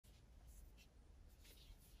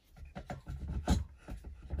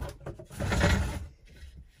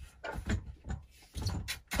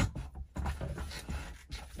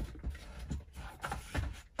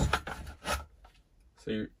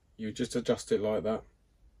So you just adjust it like that,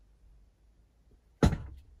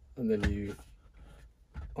 and then you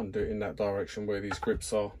undo it in that direction where these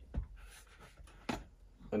grips are,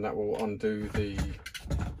 and that will undo the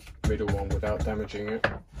middle one without damaging it.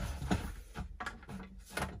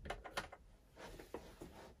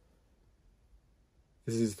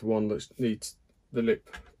 This is the one that needs, the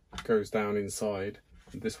lip goes down inside,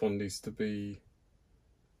 and this one needs to be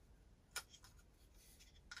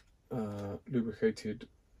lubricated.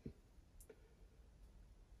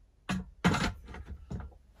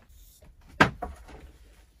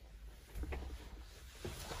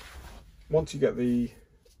 Once you get the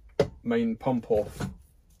main pump off,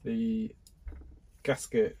 the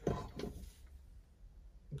gasket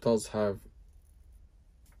does have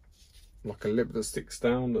like a lip that sticks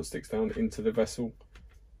down into the vessel,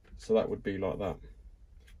 so that would be like that.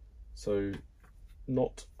 So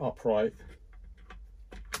not upright,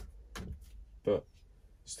 but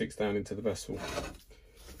sticks down into the vessel.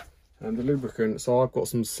 And the lubricant, so I've got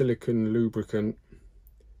some silicone lubricant,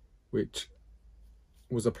 which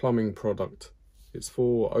was a plumbing product. It's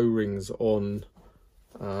for O-rings on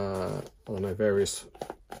I don't know, various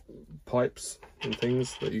pipes and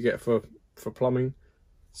things that you get for plumbing.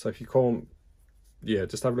 So if you can't, yeah,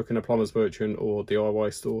 just have a look in a plumber's merchant or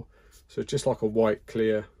DIY store. So it's just like a white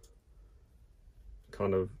clear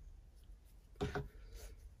kind of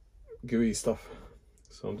gooey stuff.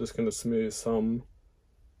 So I'm just going to smear some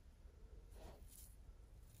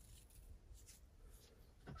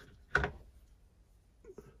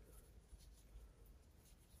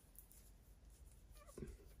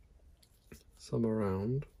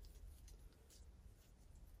around.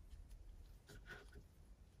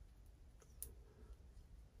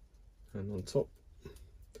 And on top.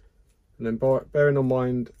 And then bearing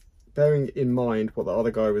in mind what the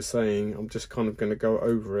other guy was saying, I'm just kind of going to go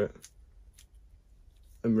over it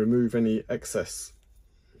and remove any excess.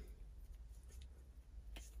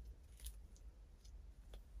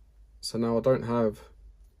 So now I don't have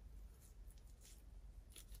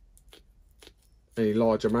any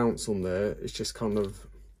large amounts on there. It's just kind of,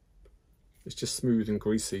 it's just smooth and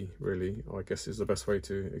greasy, really, I guess is the best way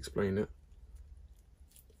to explain it.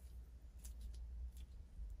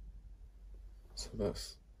 So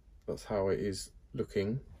that's how it is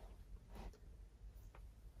looking.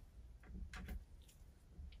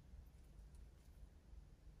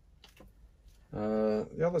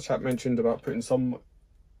 The other chap mentioned about putting some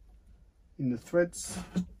in the threads,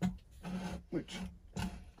 which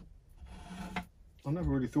I never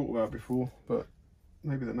really thought about before, but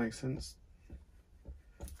maybe that makes sense.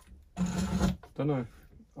 Don't know.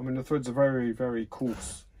 I mean, the threads are very, very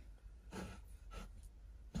coarse.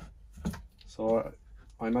 So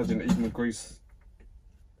I imagine even with grease,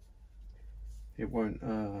 it won't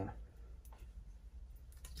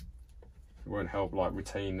help like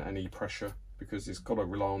retain any pressure, because it's got to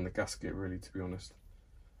rely on the gasket really, to be honest.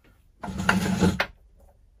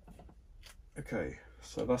 Okay,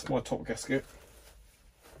 so that's my top gasket.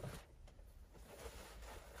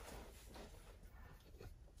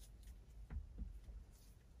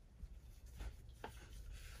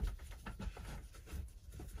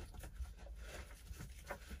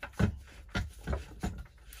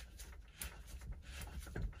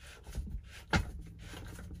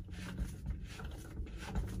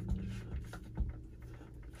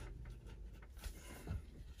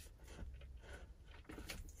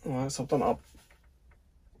 Alright, so I've done it up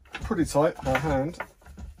pretty tight by hand.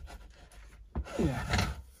 Yeah.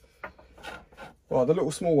 Well, the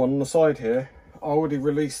little small one on the side here, I already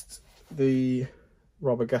released the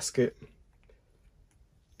rubber gasket.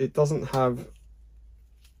 It doesn't have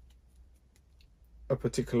a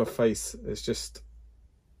particular face. It's just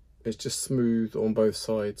smooth on both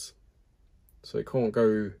sides, so it can't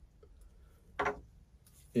go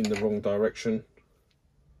in the wrong direction.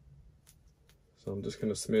 So I'm just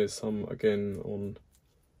going to smear some again on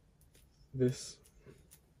this.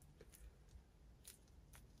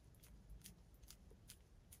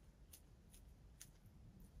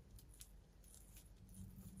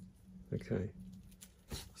 Okay,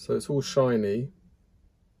 so it's all shiny,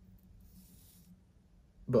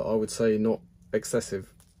 but I would say not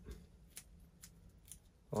excessive.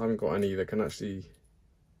 I haven't got any that can actually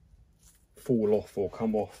fall off or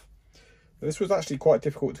come off. This was actually quite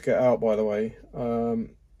difficult to get out, by the way.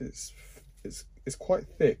 It's quite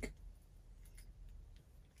thick.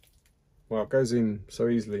 Well, it goes in so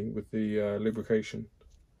easily with the lubrication.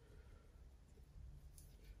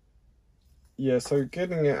 Yeah, so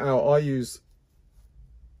getting it out, I use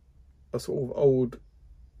a sort of old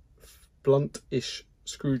blunt-ish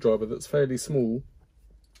screwdriver that's fairly small,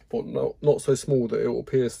 but not so small that it will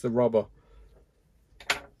pierce the rubber.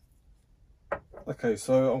 Okay,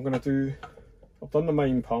 so I'm going to do, I've done the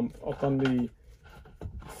main pump, I've done the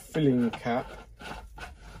filling cap.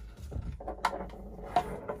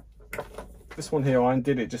 This one here I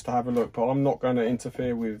undid it just to have a look, but I'm not going to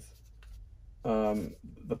interfere with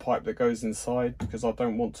the pipe that goes inside, because I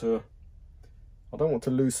don't want to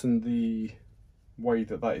loosen the way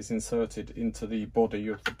that is inserted into the body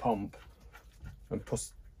of the pump and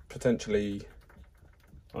potentially,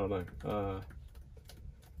 I don't know,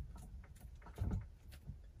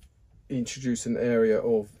 introduce an area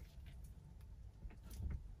of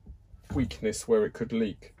weakness where it could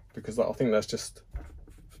leak, because I think that's just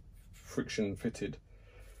friction fitted.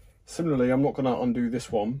 Similarly, I'm not going to undo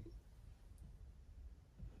this one,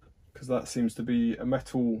 because that seems to be a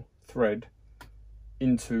metal thread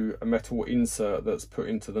into a metal insert that's put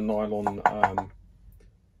into the nylon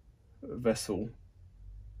vessel.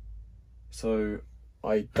 So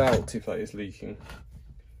I doubt if that is leaking.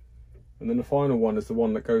 And then the final one is the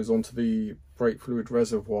one that goes onto the brake fluid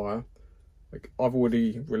reservoir. Like, I've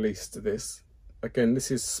already released this. Again,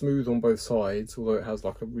 this is smooth on both sides, although it has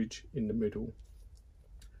like a ridge in the middle.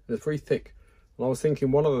 And it's very thick. And I was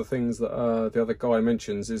thinking one of the things that the other guy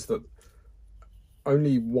mentions is that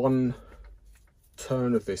only one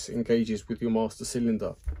turn of this engages with your master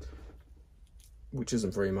cylinder, which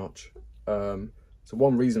isn't very much. So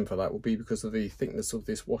one reason for that will be because of the thickness of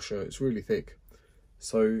this washer. It's really thick.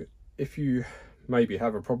 So if you maybe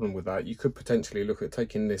have a problem with that, you could potentially look at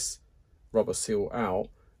taking this rubber seal out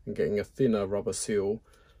and getting a thinner rubber seal,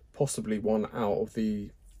 possibly one out of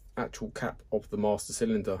the actual cap of the master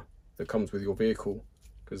cylinder that comes with your vehicle,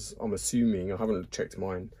 because I'm assuming, I haven't checked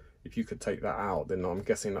mine, if you could take that out, then I'm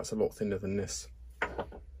guessing that's a lot thinner than this.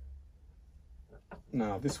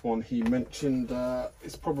 Now this one, he mentioned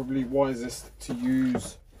it's probably wisest to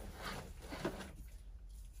use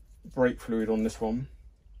brake fluid on this one,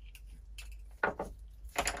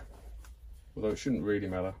 although it shouldn't really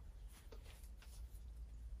matter,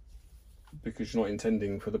 because you're not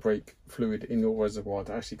intending for the brake fluid in your reservoir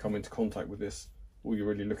to actually come into contact with this. All you're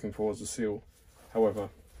really looking for is a seal. However,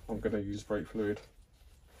 I'm going to use brake fluid.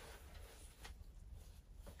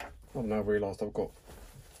 I've now realised I've got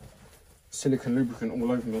silicone lubricant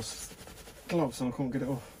all over my gloves and I can't get it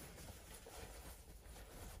off.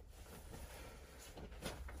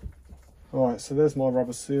 Alright, so there's my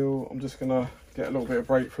rubber seal. I'm just going to get a little bit of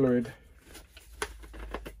brake fluid.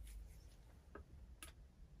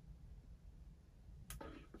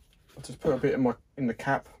 I'll just put a bit in the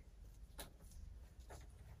cap.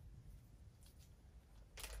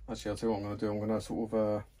 Actually, I'll tell you what I'm going to do. I'm going to sort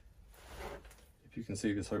of, if you can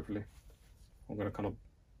see this hopefully, I'm going to kind of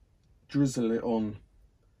drizzle it on,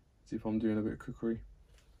 see if I'm doing a bit of cookery.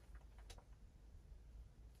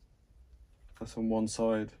 That's on one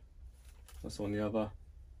side, that's on the other.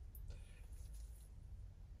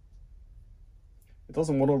 It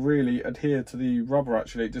doesn't want to really adhere to the rubber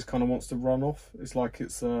actually, it just kind of wants to run off. It's like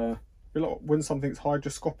it's when something's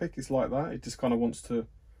hygroscopic, it's like that, it just kind of wants to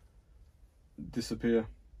disappear.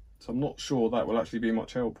 So I'm not sure that will actually be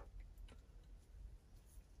much help.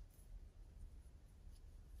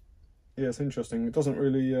 Yeah, it's interesting. It doesn't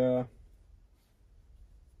really,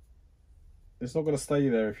 it's not going to stay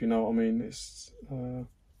there, if you know what I mean. It's, yeah,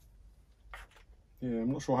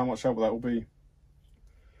 I'm not sure how much help that will be.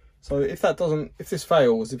 So if this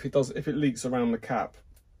fails, if it leaks around the cap,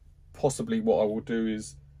 possibly what I will do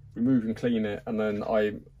is remove and clean it, and then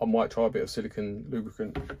I might try a bit of silicone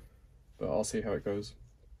lubricant, but I'll see how it goes.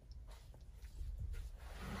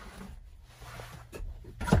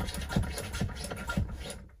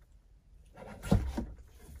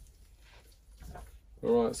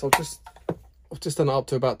 Alright, so I've just done it up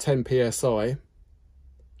to about 10 psi.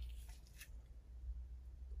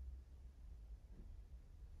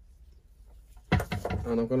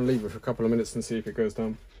 And I'm going to leave it for a couple of minutes and see if it goes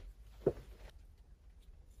down.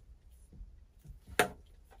 Well,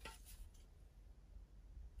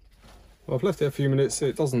 I've left it a few minutes.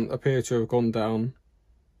 It doesn't appear to have gone down.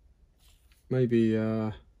 Maybe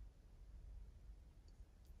a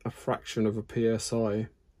fraction of a psi.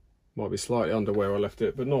 Might be slightly under where I left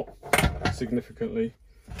it, but not significantly.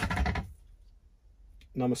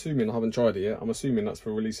 And I'm assuming, I haven't tried it yet, I'm assuming that's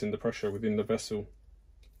for releasing the pressure within the vessel.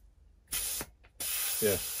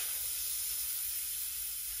 Yeah.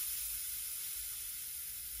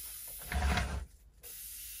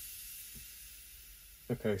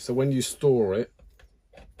 Okay, so when you store it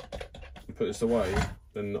and put this away,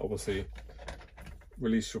 then obviously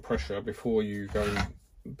release your pressure before you go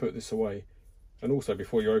and put this away. And also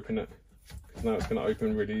before you open it, because now it's going to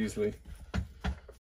open really easily.